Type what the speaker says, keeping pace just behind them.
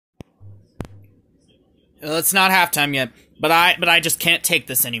It's not halftime yet, but I just can't take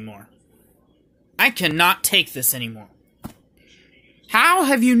this anymore. I cannot take this anymore. How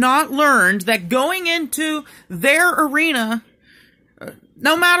have you not learned that going into their arena,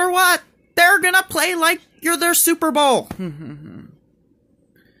 no matter what, they're gonna play like you're their Super Bowl?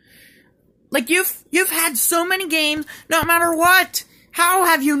 Like, you've had so many games, no matter what. How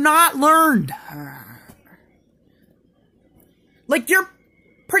have you not learned? Like, you're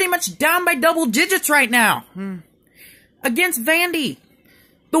pretty much down by double digits right now. Against Vandy,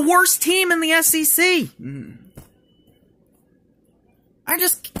 the worst team in the SEC.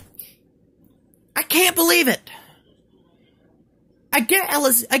 I can't believe it. I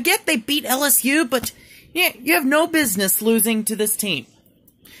get they beat LSU, but yeah, you have no business losing to this team.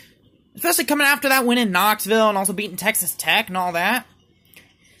 Especially coming after that win in Knoxville and also beating Texas Tech and all that.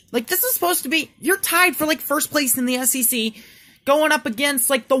 Like, this is supposed to be, you're tied for, like, first place in the SEC, going up against,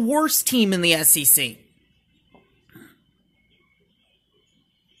 like, the worst team in the SEC.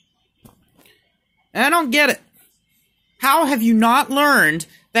 And I don't get it. How have you not learned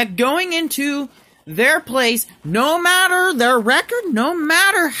that going into their place, no matter their record, no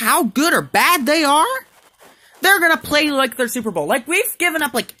matter how good or bad they are, they're gonna play like their Super Bowl. Like, we've given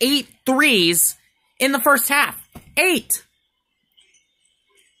up like 8 threes in the first half. 8.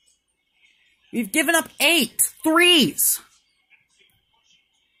 We've given up 8 threes.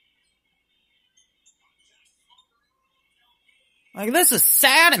 Like, this is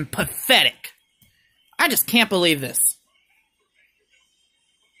sad and pathetic. I just can't believe this.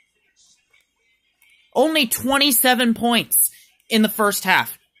 Only 27 points in the first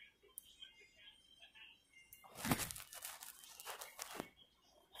half.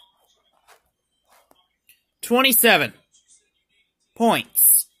 $27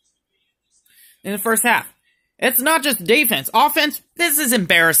 points in the first half. It's not just defense. Offense, this is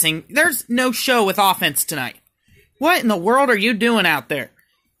embarrassing. There's no show with offense tonight. What in the world are you doing out there?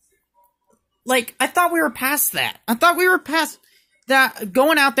 Like, I thought we were past that. I thought we were past that,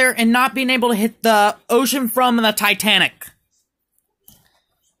 going out there and not being able to hit the ocean from the Titanic.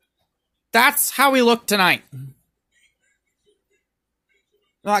 That's how we look tonight.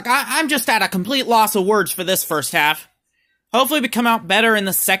 Like, I'm just at a complete loss of words for this first half. Hopefully we come out better in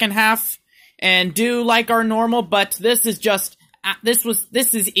the second half and do like our normal, but this is just, this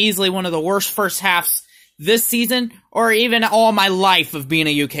is easily one of the worst first halves this season, or even all my life of being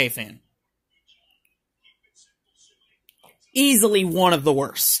a UK fan. Easily one of the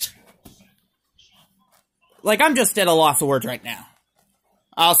worst. Like, I'm just at a loss of words right now.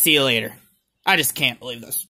 I'll see you later. I just can't believe this.